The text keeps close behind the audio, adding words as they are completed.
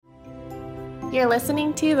You're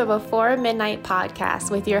listening to the Before Midnight podcast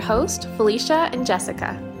with your host, Felicia and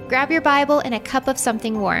Jessica. Grab your Bible and a cup of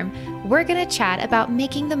something warm. We're going to chat about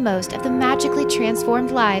making the most of the magically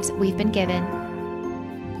transformed lives we've been given.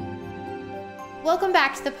 Welcome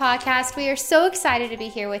back to the podcast. We are so excited to be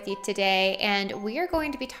here with you today, and we are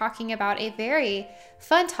going to be talking about a very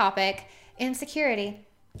fun topic, insecurity.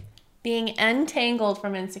 Being untangled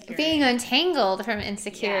from insecurity. Being untangled from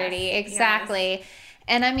insecurity, yes, exactly. Yes.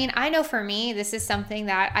 And I mean, I know for me, this is something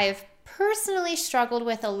that I've personally struggled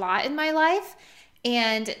with a lot in my life.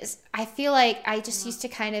 And I feel like I just used to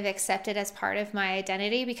kind of accept it as part of my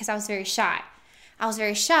identity because I was very shy.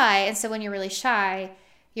 And so when you're really shy,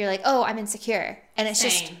 you're like, oh, I'm insecure. And it's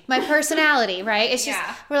just my personality, right? It's just,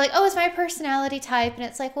 we're like, oh, it's my personality type. And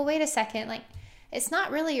it's like, well, wait a second. Like, it's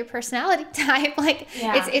not really your personality type. Like,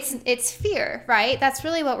 it's fear, right? That's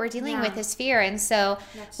really what we're dealing with is fear. And so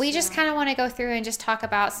we just kind of want to go through and just talk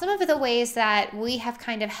about some of the ways that we have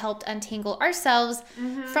kind of helped untangle ourselves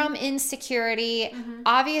from insecurity.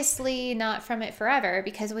 Obviously not from it forever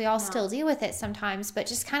because we all still deal with it sometimes, but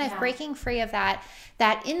just kind of breaking free of that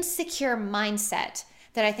insecure mindset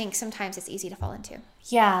that I think sometimes it's easy to fall into.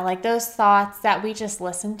 Yeah, like those thoughts that we just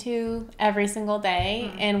listen to every single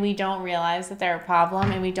day and we don't realize that they're a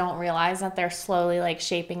problem and we don't realize that they're slowly like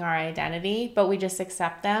shaping our identity, but we just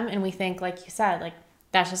accept them and we think, like you said, like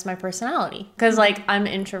that's just my personality. Because like I'm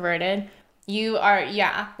introverted. You are,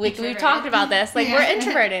 we've talked about this. Like we're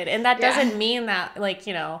introverted and that doesn't mean that like,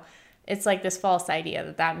 you know, it's like this false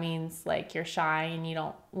idea that means like you're shy and you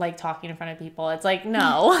don't like talking in front of people. It's like,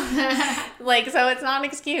 no. Like, so it's not an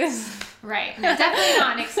excuse. Right. No, definitely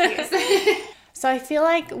not an excuse. So I feel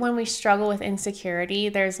like when we struggle with insecurity,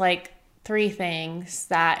 there's like 3 things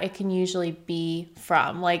that it can usually be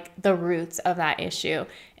from, like the roots of that issue.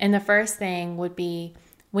 And the first thing would be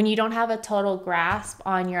when you don't have a total grasp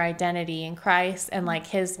on your identity in Christ and like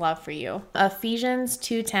his love for you. Ephesians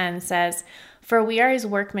 2:10 says, "For we are his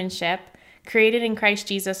workmanship, created in Christ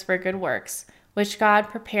Jesus for good works, which God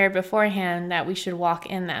prepared beforehand that we should walk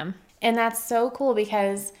in them." And that's so cool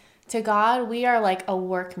because to God, we are like a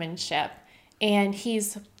workmanship. And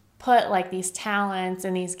he's put like these talents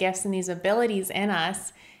and these gifts and these abilities in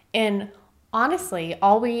us. And honestly,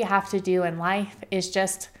 all we have to do in life is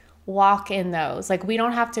just walk in those. Like we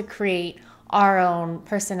don't have to create our own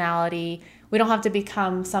personality. We don't have to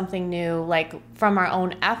become something new, like from our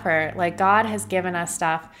own effort. Like God has given us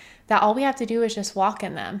stuff that all we have to do is just walk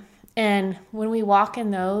in them. And when we walk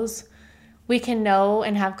in those, we can know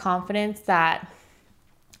and have confidence that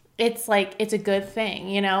it's like, it's a good thing,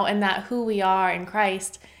 you know, and that who we are in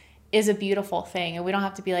Christ is a beautiful thing. And we don't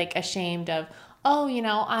have to be like ashamed of, oh, you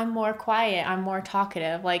know, I'm more quiet, I'm more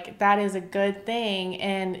talkative. Like that is a good thing.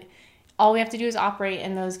 And all we have to do is operate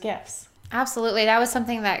in those gifts. Absolutely. That was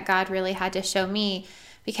something that God really had to show me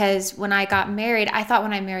because when I got married, I thought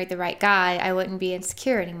when I married the right guy, I wouldn't be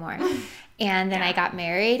insecure anymore. And then I got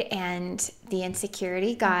married and the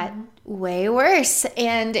insecurity got way worse.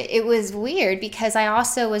 And it was weird because I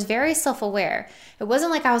also was very self-aware. It wasn't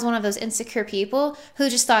like I was one of those insecure people who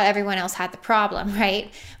just thought everyone else had the problem,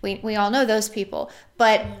 right? We all know those people.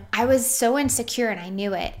 But I was so insecure and I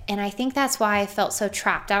knew it. And I think that's why I felt so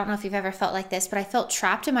trapped. I don't know if you've ever felt like this, but I felt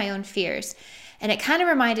trapped in my own fears. And it kind of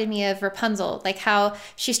reminded me of Rapunzel, like how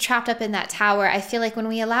she's trapped up in that tower. I feel like when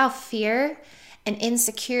we allow fear and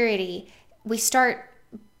insecurity, we start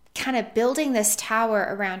kind of building this tower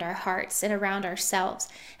around our hearts and around ourselves.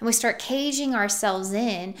 And we start caging ourselves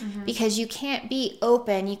in because you can't be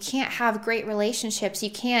open. You can't have great relationships. You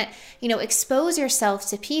can't, you know, expose yourself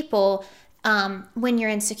to people when you're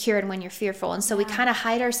insecure and when you're fearful. And so we kind of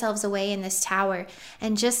hide ourselves away in this tower.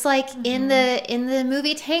 And just like in the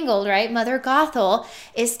movie Tangled, right? Mother Gothel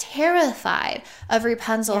is terrified of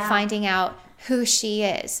Rapunzel finding out who she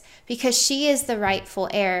is because she is the rightful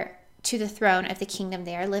heir to the throne of the kingdom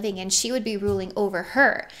they are living in. She would be ruling over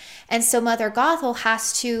her. And so Mother Gothel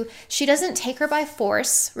she doesn't take her by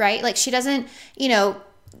force, right? Like she doesn't, you know,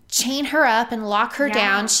 chain her up and lock her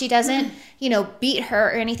down. She doesn't, you know, beat her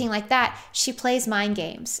or anything like that. She plays mind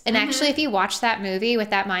games. And actually, if you watch that movie with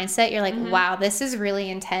that mindset, you're like, wow, this is really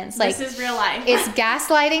intense. Like, this is real life. It's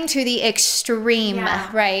gaslighting to the extreme,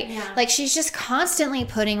 right? Yeah. Like she's just constantly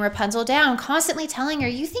putting Rapunzel down, constantly telling her,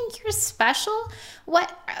 you think you're special?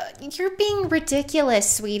 What? You're being ridiculous,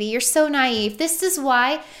 sweetie. You're so naive. This is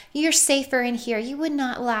why you're safer in here. You would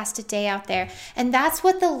not last a day out there. And that's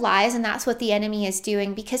what the lies and that's what the enemy is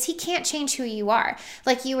doing because he can't change who you are.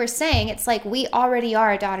 Like you were saying, it's like we already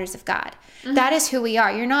are daughters of God. That is who we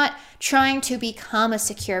are. You're not trying to become a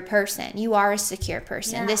secure person. You are a secure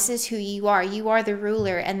person. This is who you are. You are the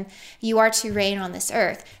ruler, and you are to reign on this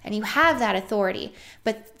earth, and you have that authority.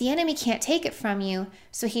 But the enemy can't take it from you,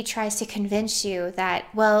 so he tries to convince you that,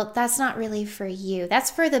 well, that's not really for you. That's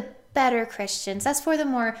for the better Christians. That's for the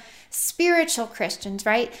more spiritual Christians,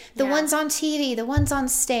 right? The ones on TV, the ones on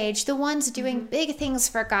stage, the ones doing big things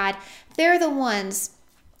for God. They're the ones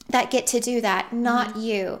that get to do that, not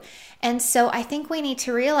you. And so I think we need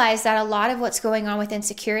to realize that a lot of what's going on with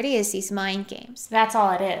insecurity is these mind games. That's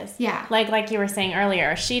all it is. Yeah. Like you were saying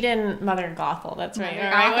earlier, she didn't Mother Gothel. That's right. Mother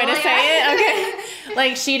Right way to Gothel, say it. Okay.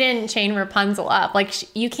 Like she didn't chain Rapunzel up. Like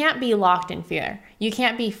you can't be locked in fear. You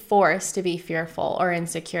can't be forced to be fearful or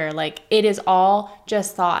insecure. Like it is all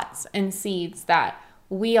just thoughts and seeds that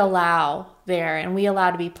we allow there and we allow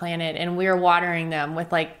to be planted, and we're watering them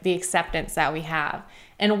with like the acceptance that we have.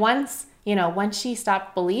 And once she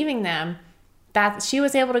stopped believing them, that she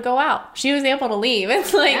was able to go out. She was able to leave.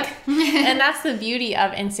 It's like, and that's the beauty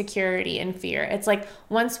of insecurity and fear. It's like,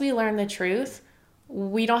 once we learn the truth,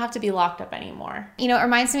 we don't have to be locked up anymore. It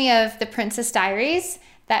reminds me of The Princess Diaries,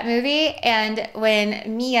 that movie. And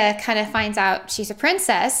when Mia kind of finds out she's a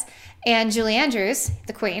princess, and Julie Andrews,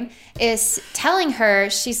 the queen, is telling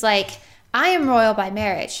her, she's like, I am royal by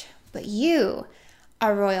marriage, but you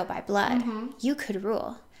are royal by blood. You could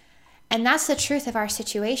rule. And that's the truth of our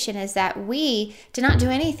situation, is that we did not do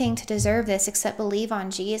anything to deserve this except believe on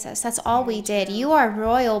Jesus. That's all we did. You are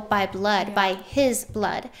royal by blood, by his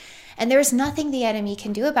blood. And there's nothing the enemy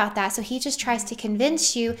can do about that. So he just tries to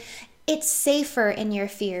convince you it's safer in your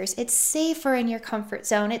fears. It's safer in your comfort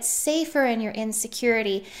zone. It's safer in your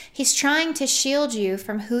insecurity. He's trying to shield you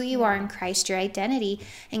from who you are in Christ, your identity,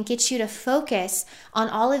 and get you to focus on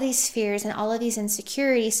all of these fears and all of these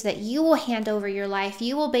insecurities so that you will hand over your life.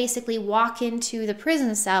 You will basically walk into the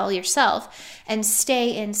prison cell yourself and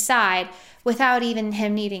stay inside without even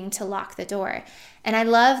him needing to lock the door. And I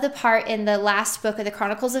love the part in the last book of the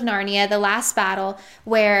Chronicles of Narnia, the last battle,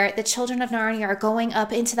 where the children of Narnia are going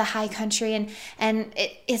up into the high country, and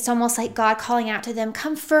it's almost like God calling out to them,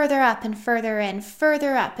 come further up and further in,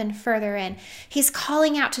 further up and further in. He's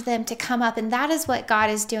calling out to them to come up, and that is what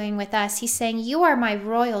God is doing with us. He's saying, you are my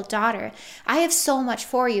royal daughter. I have so much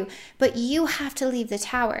for you, but you have to leave the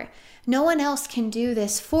tower. No one else can do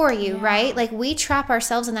this for you, right? Like we trap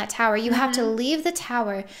ourselves in that tower. You have to leave the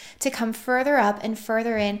tower to come further up and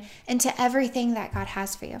further in into everything that God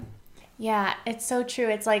has for you. Yeah, it's so true.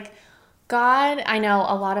 It's like God, I know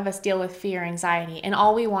a lot of us deal with fear, anxiety, and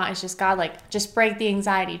all we want is just God, like just break the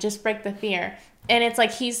anxiety, just break the fear. And it's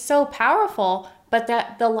like he's so powerful, but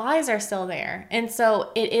that the lies are still there. And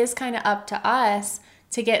so it is kind of up to us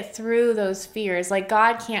to get through those fears. Like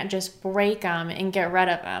God can't just break them and get rid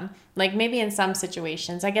of them. Like maybe in some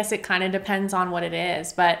situations, I guess it kind of depends on what it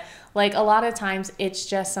is. But like a lot of times it's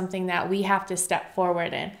just something that we have to step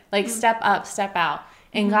forward in, like step up, step out.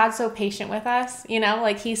 And God's so patient with us,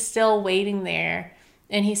 like he's still waiting there,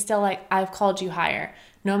 and he's still like, I've called you higher.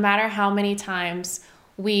 No matter how many times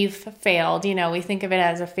we've failed, we think of it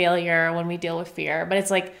as a failure when we deal with fear, but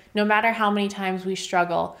it's like, no matter how many times we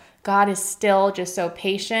struggle, God is still just so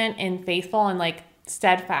patient and faithful and like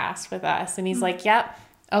steadfast with us. And he's like, yep,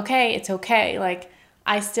 okay, it's okay. Like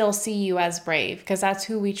I still see you as brave, because that's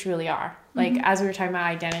who we truly are. Like as we were talking about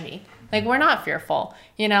identity, like we're not fearful,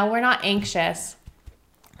 we're not anxious.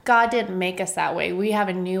 God didn't make us that way. We have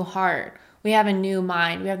a new heart. We have a new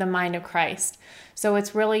mind. We have the mind of Christ. So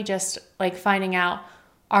it's really just like finding out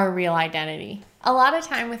our real identity. A lot of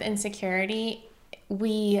time with insecurity,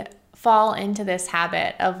 we fall into this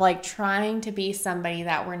habit of like trying to be somebody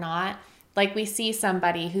that we're not. Like we see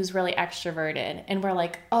somebody who's really extroverted and we're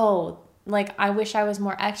like, oh, like I wish I was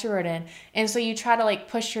more extroverted. And so you try to like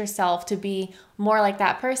push yourself to be more like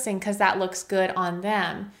that person because that looks good on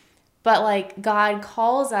them. But like God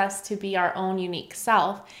calls us to be our own unique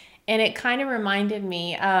self. And it kind of reminded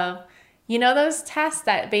me of, those tests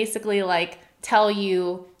that basically like tell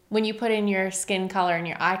you when you put in your skin color and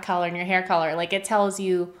your eye color and your hair color, like it tells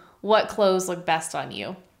you what clothes look best on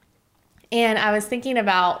you. And I was thinking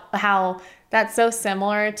about how that's so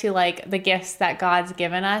similar to like the gifts that God's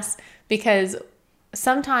given us, because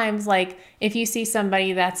sometimes like if you see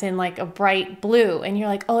somebody that's in like a bright blue and you're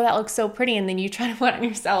like, oh, that looks so pretty, and then you try to put it on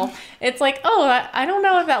yourself, it's like, oh, I don't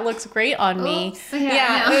know if that looks great on me. Oops.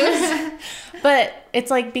 Yeah. But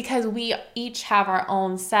it's like because we each have our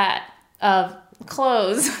own set of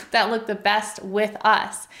clothes that look the best with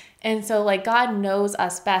us. And so like God knows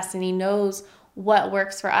us best, and he knows what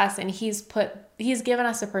works for us, and he's put he's given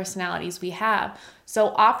us the personalities we have.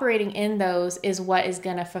 So operating in those is what is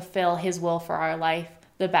going to fulfill his will for our life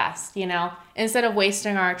the best, you know, instead of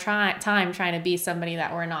wasting our time trying to be somebody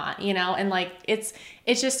that we're not, you know. And like it's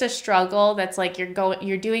just a struggle that's like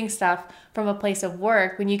you're doing stuff from a place of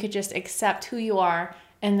work when you could just accept who you are,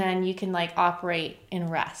 and then you can like operate in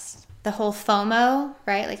rest. The whole FOMO,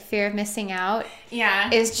 right? Like fear of missing out,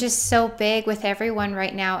 is just so big with everyone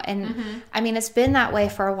right now. And I mean, it's been that way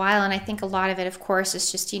for a while. And I think a lot of it, of course,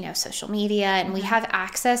 is just, you know, social media, and we have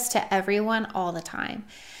access to everyone all the time.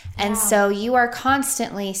 And so you are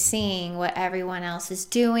constantly seeing what everyone else is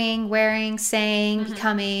doing, wearing, saying,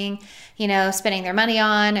 becoming, you know, spending their money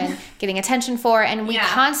on and getting attention for. And we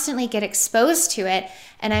constantly get exposed to it.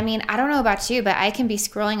 And I mean, I don't know about you, but I can be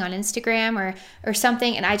scrolling on Instagram or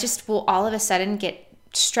something, and I just will all of a sudden get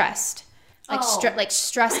stressed. Like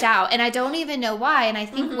stressed out, and I don't even know why. And I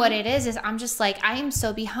think what it is I'm just like, I am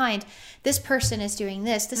so behind. This person is doing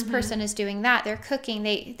this. This person is doing that. They're cooking.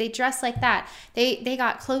 They dress like that. They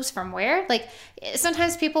got clothes from where? Like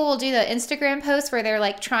sometimes people will do the Instagram posts where they're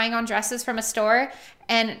like trying on dresses from a store,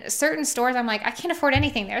 and certain stores I'm like, I can't afford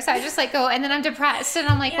anything there. So I just like go, and then I'm depressed, and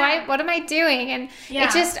I'm like, why? What am I doing? And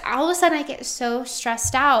it just all of a sudden I get so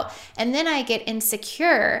stressed out, and then I get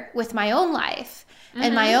insecure with my own life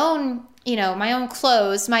and my own, you know, my own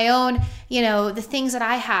clothes, my own, you know, the things that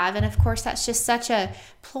I have. And of course, that's just such a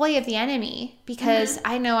ploy of the enemy, because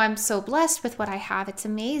I know I'm so blessed with what I have. It's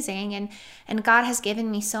amazing. And God has given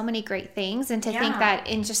me so many great things. And to think that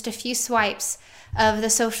in just a few swipes of the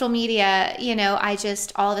social media, you know, I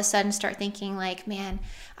just all of a sudden start thinking like, man,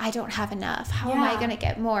 I don't have enough. How am I going to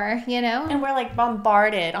get more, you know? And we're like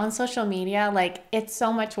bombarded on social media. Like it's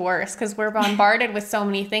so much worse because we're bombarded with so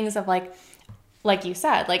many things of like you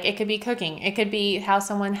said, like it could be cooking. It could be how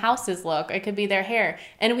someone's houses look. It could be their hair.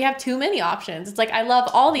 And we have too many options. It's like, I love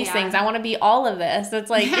all these things. I want to be all of this. It's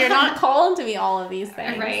like, you're not called to be all of these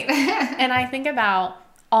things. Right. And I think about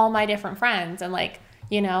all my different friends and like,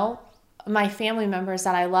 you know, my family members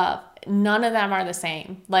that I love. None of them are the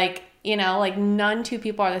same. Like, you know, like none two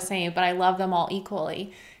people are the same, but I love them all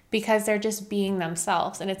equally because they're just being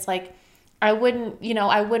themselves. And it's like, I wouldn't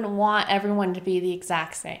want everyone to be the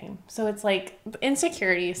exact same. So it's like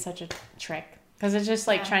insecurity is such a trick because it's just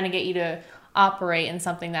like trying to get you to operate in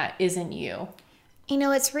something that isn't you. You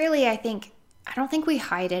know, it's really, I don't think we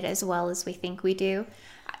hide it as well as we think we do.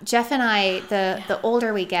 Jeff and I, the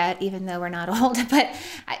older we get, even though we're not old, but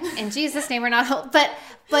in Jesus' name, we're not old, but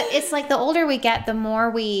it's like the older we get, the more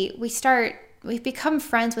we've become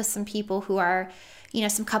friends with some people who are, you know,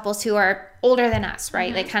 some couples who are older than us,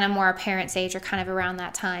 right? Like kind of more our parents' age or kind of around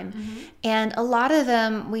that time. And a lot of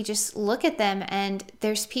them, we just look at them and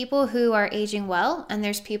there's people who are aging well and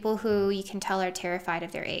there's people who you can tell are terrified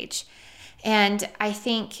of their age. And I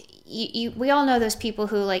think we all know those people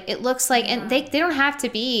who like, it looks like, and they don't have to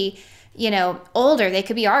be, you know, older. They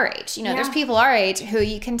could be our age. You know, there's people our age who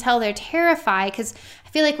you can tell they're terrified because I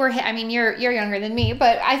feel like you're younger than me,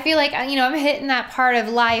 but I feel like, you know, I'm hitting that part of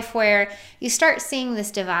life where you start seeing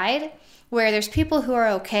this divide where there's people who are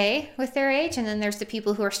okay with their age and then there's the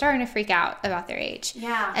people who are starting to freak out about their age.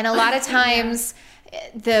 Yeah. And a lot of times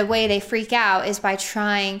the way they freak out is by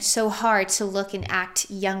trying so hard to look and act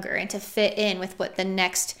younger and to fit in with what the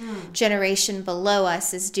next generation below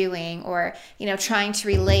us is doing, or, you know, trying to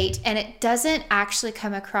relate. And it doesn't actually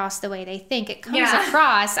come across the way they think. It comes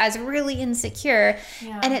across as really insecure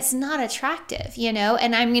and it's not attractive, you know?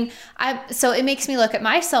 And I mean, so it makes me look at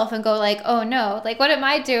myself and go like, oh no, like what am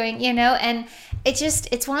I doing? You know? And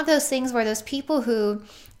it's one of those things where those people who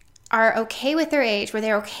are okay with their age, where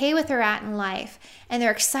they're okay with where they're at in life, and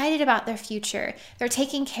they're excited about their future. They're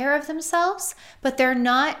taking care of themselves, but they're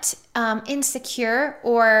not insecure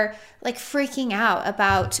or like freaking out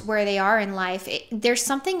about where they are in life. There's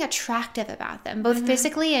something attractive about them, both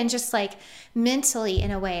physically and just like mentally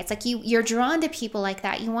in a way. It's like you're drawn to people like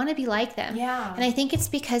that. You want to be like them. Yeah. And I think it's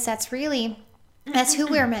because that's who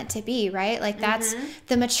we're meant to be, right? Like that's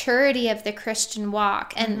the maturity of the Christian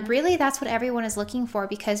walk. And really that's what everyone is looking for,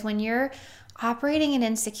 because when you're operating in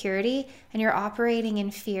insecurity and you're operating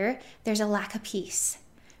in fear, there's a lack of peace,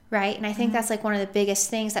 right? And I think that's like one of the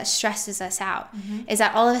biggest things that stresses us out is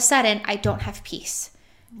that all of a sudden I don't have peace.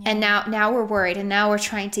 Yeah. And now we're worried, and now we're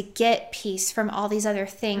trying to get peace from all these other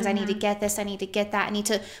things. I need to get this, I need to get that. I need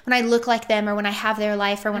to, when I look like them, or when I have their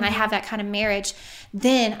life, or when I have that kind of marriage,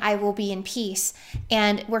 then I will be in peace.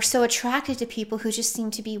 And we're so attracted to people who just seem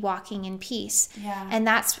to be walking in peace. Yeah. And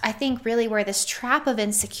that's, I think, really where this trap of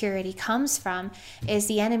insecurity comes from, is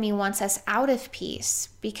the enemy wants us out of peace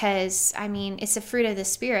because, I mean, it's a fruit of the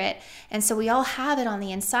Spirit. And so we all have it on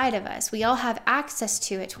the inside of us. We all have access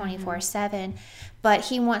to it 24/7. But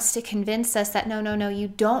he wants to convince us that, no, you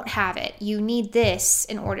don't have it. You need this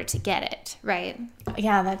in order to get it, right?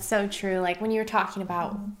 Yeah, that's so true. Like when you were talking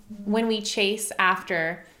about when we chase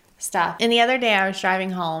after stuff. And the other day I was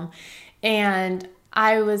driving home and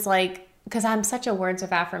I was like, because I'm such a words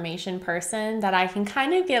of affirmation person that I can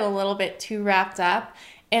kind of get a little bit too wrapped up.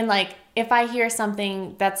 And like, if I hear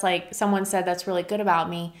something that's like someone said that's really good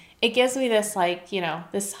about me, it gives me this like, you know,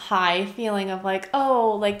 this high feeling of like,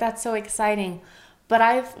 oh, like that's so exciting. But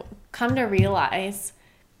I've come to realize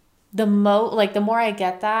the more I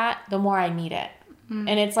get that, the more I need it. And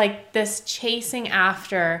it's like this chasing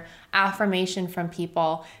after affirmation from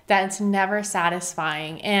people that's never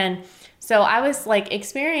satisfying. And so I was like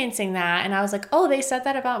experiencing that and I was like, oh, they said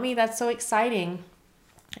that about me. That's so exciting.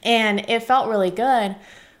 And it felt really good.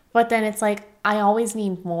 But then it's like, I always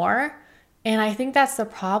need more. And I think that's the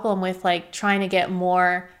problem with like trying to get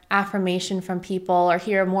more affirmation from people or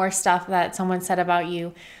hear more stuff that someone said about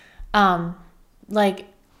you. Like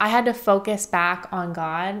I had to focus back on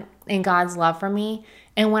God and God's love for me.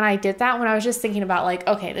 And when I did that, when I was just thinking about like,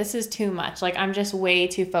 okay, this is too much. Like I'm just way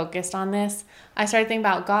too focused on this. I started thinking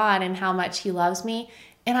about God and how much he loves me.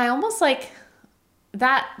 And I almost like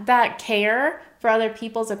that care for other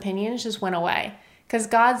people's opinions just went away. Because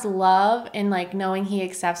God's love and like knowing he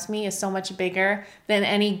accepts me is so much bigger than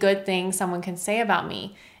any good thing someone can say about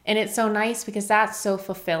me. And it's so nice because that's so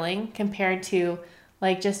fulfilling compared to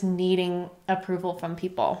like just needing approval from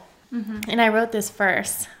people. And I wrote this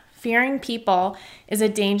verse: fearing people is a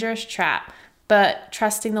dangerous trap, but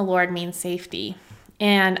trusting the Lord means safety.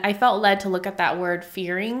 And I felt led to look at that word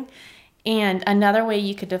fearing. And another way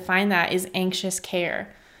you could define that is anxious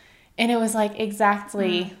care. And it was like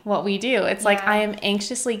exactly what we do. It's like I am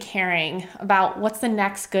anxiously caring about what's the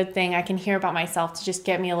next good thing I can hear about myself to just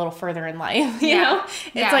get me a little further in life. You know?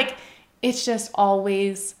 It's like it's just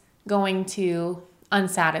always going to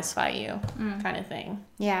unsatisfy you kind of thing.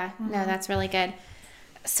 Yeah, no, that's really good.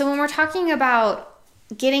 So when we're talking about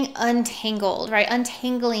getting untangled, right?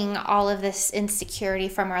 Untangling all of this insecurity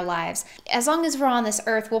from our lives. As long as we're on this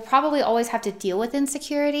earth, we'll probably always have to deal with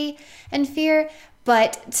insecurity and fear.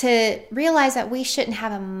 But to realize that we shouldn't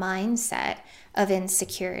have a mindset of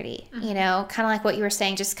insecurity, you know, kind of like what you were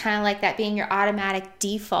saying, just kind of like that being your automatic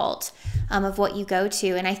default of what you go to.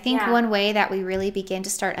 And I think one way that we really begin to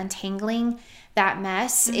start untangling that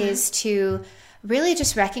mess is to really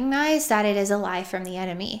just recognize that it is a lie from the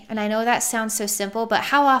enemy. And I know that sounds so simple, but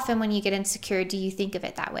how often when you get insecure do you think of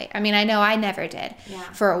it that way? I mean, I know I never did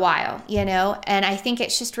for a while, you know, and I think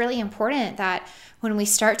it's just really important that when we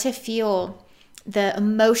start to feel the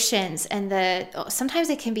emotions and sometimes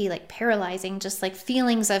it can be like paralyzing, just like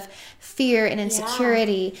feelings of fear and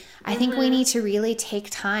insecurity. I think we need to really take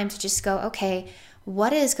time to just go, okay,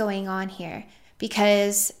 what is going on here?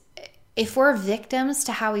 Because if we're victims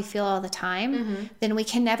to how we feel all the time, then we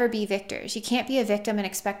can never be victors. You can't be a victim and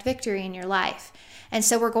expect victory in your life. And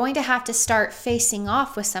so we're going to have to start facing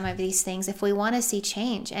off with some of these things if we want to see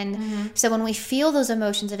change. And so when we feel those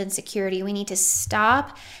emotions of insecurity, we need to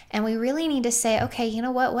stop and we really need to say, okay, you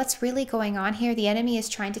know what? What's really going on here? The enemy is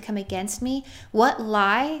trying to come against me. What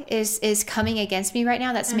lie is coming against me right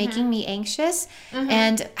now that's making me anxious?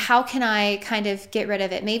 And how can I kind of get rid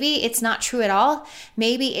of it? Maybe it's not true at all.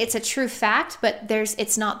 Maybe it's a true fact, but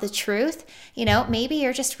it's not the truth. You know, maybe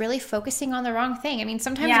you're just really focusing on the wrong thing. I mean,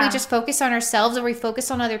 sometimes we just focus on ourselves, or we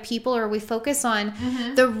focus on other people, or we focus on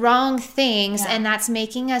the wrong things, and that's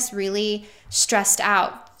making us really stressed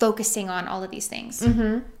out, focusing on all of these things.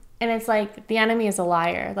 And it's like the enemy is a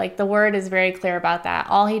liar. Like the word is very clear about that.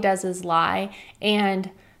 All he does is lie. And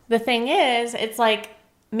the thing is, it's like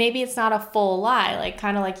maybe it's not a full lie, like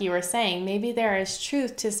kind of like you were saying. Maybe there is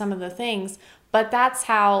truth to some of the things, but that's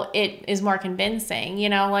how it is more convincing, you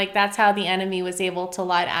know, like that's how the enemy was able to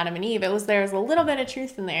lie to Adam and Eve. There's a little bit of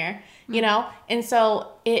truth in there, you know? And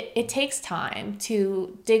so it takes time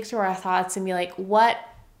to dig through our thoughts and be like, what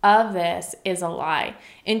of this is a lie?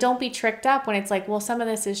 And don't be tricked up when it's like, well, some of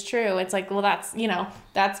this is true. It's like, well, that's, you know,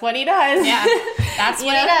 that's what he does. Yeah, that's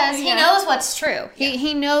what he does. He knows what's true.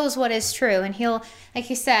 He knows what is true. And he'll, like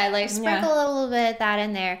you said, like sprinkle a little bit of that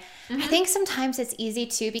in there. I think sometimes it's easy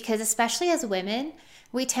too, because especially as women,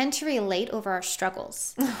 we tend to relate over our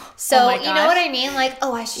struggles. So, my you know gosh. what I mean? Like,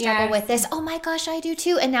 oh, I struggle Yes. with this. Oh my gosh, I do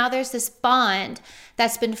too. And now there's this bond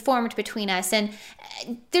that's been formed between us. And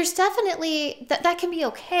there's definitely, that can be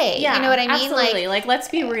okay. Yeah, You know what I mean? absolutely. Like, let's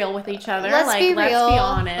be real with each other. Let's be real. Let's be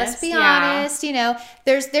honest. Let's be Yeah. honest. You know,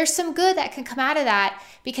 there's some good that can come out of that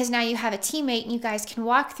because now you have a teammate and you guys can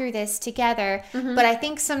walk through this together. But I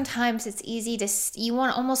think sometimes it's easy to, you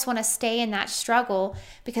almost want to stay in that struggle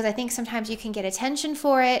because I think sometimes you can get attention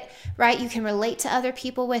for it, right? You can relate to other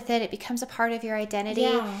people with it. It becomes a part of your identity.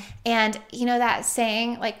 Yeah. And you know that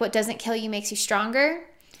saying, like, what doesn't kill you makes you stronger?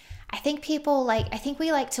 I think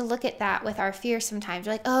we like to look at that with our fear sometimes.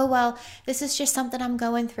 We're like, oh, well, this is just something I'm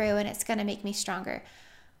going through and it's going to make me stronger.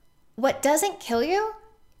 What doesn't kill you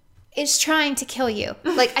is trying to kill you.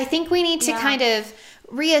 Like, I think we need to kind of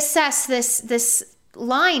reassess this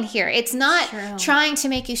line here. It's not trying to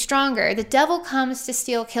make you stronger. The devil comes to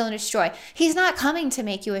steal, kill, and destroy. He's not coming to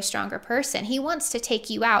make you a stronger person. He wants to take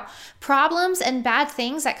you out. Problems and bad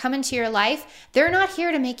things that come into your life, they're not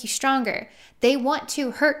here to make you stronger. They want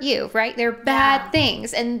to hurt you, right? They're bad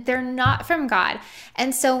things and they're not from God.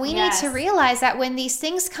 And so we need to realize that when these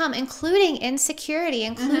things come, including insecurity,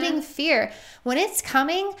 including fear, when it's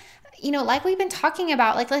coming, you know, like we've been talking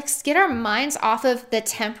about, like, let's get our minds off of the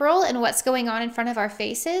temporal and what's going on in front of our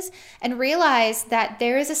faces and realize that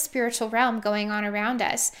there is a spiritual realm going on around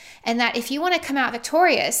us. And that if you want to come out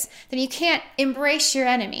victorious, then you can't embrace your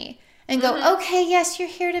enemy and go, okay, yes, you're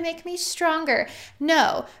here to make me stronger.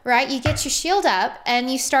 No, right? You get your shield up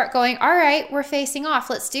and you start going, all right, we're facing off.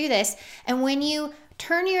 Let's do this. And when you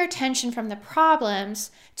turn your attention from the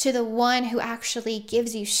problems to the one who actually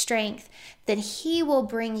gives you strength, then he will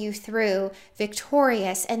bring you through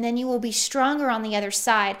victorious, and then you will be stronger on the other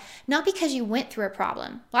side, not because you went through a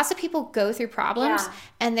problem. Lots of people go through problems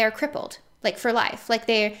and they're crippled, like, for life. Like,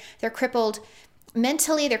 they're crippled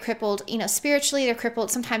mentally, they're crippled, you know, spiritually, they're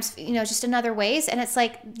crippled sometimes, you know, just in other ways. And it's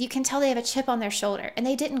like, you can tell they have a chip on their shoulder and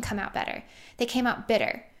they didn't come out better. They came out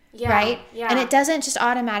bitter, right? Yeah. And it doesn't just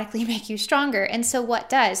automatically make you stronger. And so what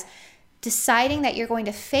does? Deciding that you're going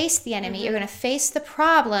to face the enemy, you're going to face the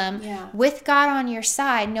problem with God on your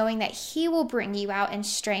side, knowing that he will bring you out in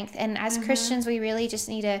strength. And as Christians, we really just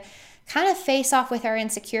need to kind of face off with our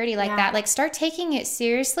insecurity like that. Like, start taking it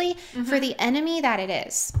seriously for the enemy that it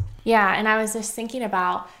is. Yeah, and I was just thinking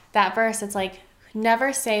about that verse. It's like,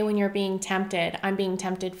 never say when you're being tempted, I'm being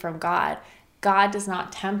tempted from God. God does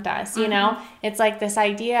not tempt us, you know? It's like this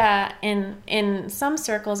idea in some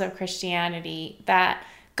circles of Christianity that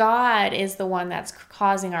God is the one that's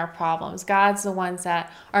causing our problems. God is the one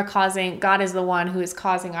who is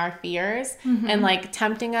causing our fears and, like,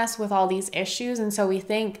 tempting us with all these issues. And so we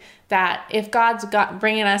think that if God's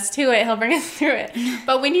bringing us to it, he'll bring us through it.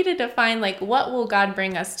 But we need to define, like, what will God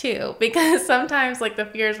bring us to? Because sometimes, like, the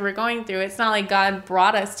fears we're going through, it's not like God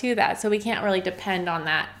brought us to that. So we can't really depend on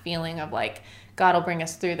that feeling of, like, God will bring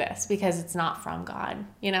us through this because it's not from God,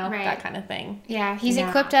 you know, that kind of thing. Yeah, he's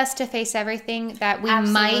equipped us to face everything that we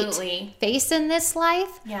might face in this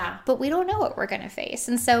life, but we don't know what we're going to face.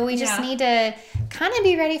 And so we just need to kind of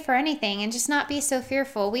be ready for anything and just not be so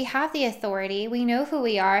fearful. We have the authority. We know who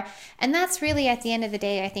we are. And that's really, at the end of the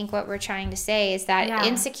day, I think what we're trying to say is that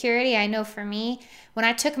insecurity, I know for me, when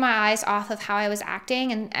I took my eyes off of how I was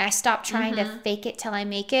acting and I stopped trying to fake it till I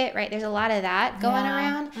make it, right? There's a lot of that going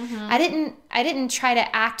around. I didn't try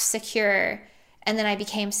to act secure and then I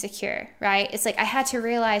became secure, right? It's like I had to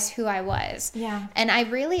realize who I was. Yeah. And I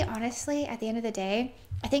really, honestly, at the end of the day,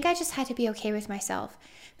 I think I just had to be okay with myself,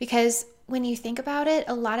 because when you think about it,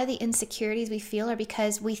 a lot of the insecurities we feel are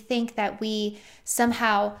because we think that we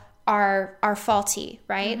somehow are faulty,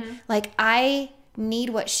 right? Like, I need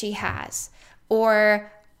what she has, or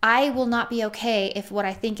I will not be okay if what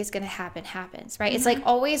I think is going to happen happens, right? It's like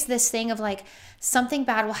always this thing of like, something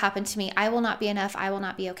bad will happen to me. I will not be enough. I will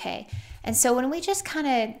not be okay. And so when we just kind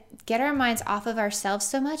of get our minds off of ourselves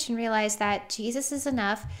so much and realize that Jesus is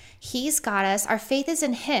enough, he's got us, our faith is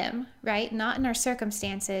in him, right? Not in our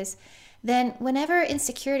circumstances. Then whenever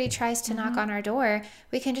insecurity tries to knock on our door,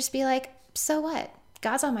 we can just be like, so what?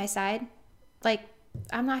 God's on my side. Like,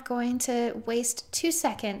 I'm not going to waste 2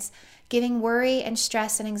 seconds giving worry and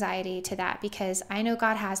stress and anxiety to that, because I know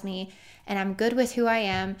God has me and I'm good with who I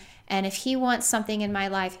am. And if he wants something in my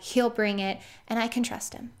life, he'll bring it, and I can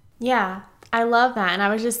trust him. Yeah, I love that. And I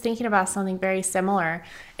was just thinking about something very similar.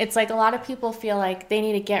 It's like a lot of people feel like they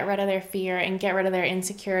need to get rid of their fear and get rid of their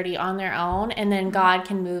insecurity on their own, and then God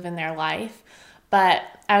can move in their life. But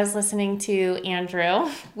I was listening to Andrew.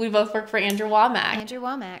 We both work for Andrew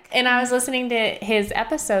Womack. And I was listening to his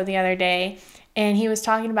episode the other day, and he was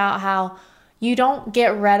talking about how you don't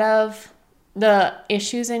get rid of the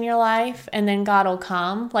issues in your life, and then God will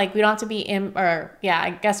come. Like, we don't have to be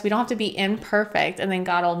I guess we don't have to be imperfect and then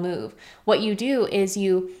God will move. What you do is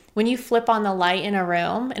when you flip on the light in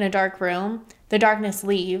a dark room, the darkness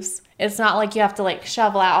leaves. It's not like you have to like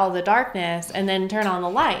shovel out all the darkness and then turn on the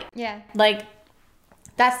light. Yeah. Like,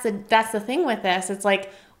 that's the thing with this. It's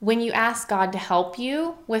like, when you ask God to help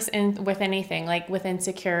you with anything, like with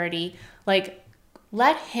insecurity, like,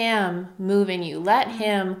 let him move in you. Let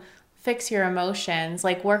him fix your emotions,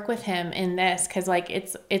 like work with him in this. Cause like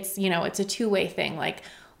it's a two-way thing. Like,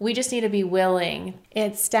 we just need to be willing.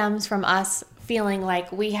 It stems from us feeling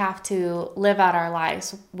like we have to live out our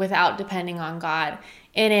lives without depending on God.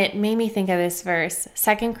 And it made me think of this verse,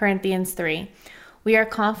 2 Corinthians 3. We are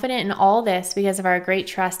confident in all this because of our great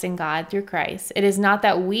trust in God through Christ. It is not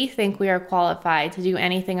that we think we are qualified to do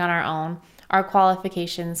anything on our own. Our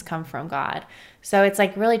qualifications come from God. So it's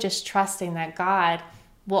like really just trusting that God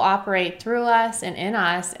will operate through us and in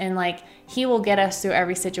us, and like he will get us through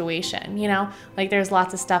every situation. Like, there's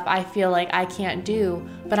lots of stuff I feel like I can't do,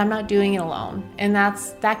 but I'm not doing it alone. And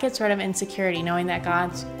that gets rid of insecurity, knowing that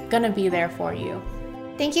God's gonna be there for you.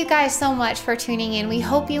 Thank you guys so much for tuning in. We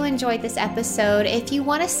hope you enjoyed this episode. If you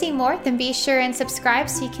want to see more, then be sure and subscribe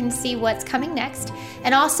so you can see what's coming next.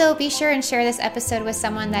 And also be sure and share this episode with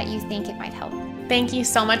someone that you think it might help. Thank you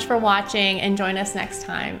so much for watching, and join us next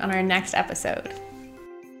time on our next episode.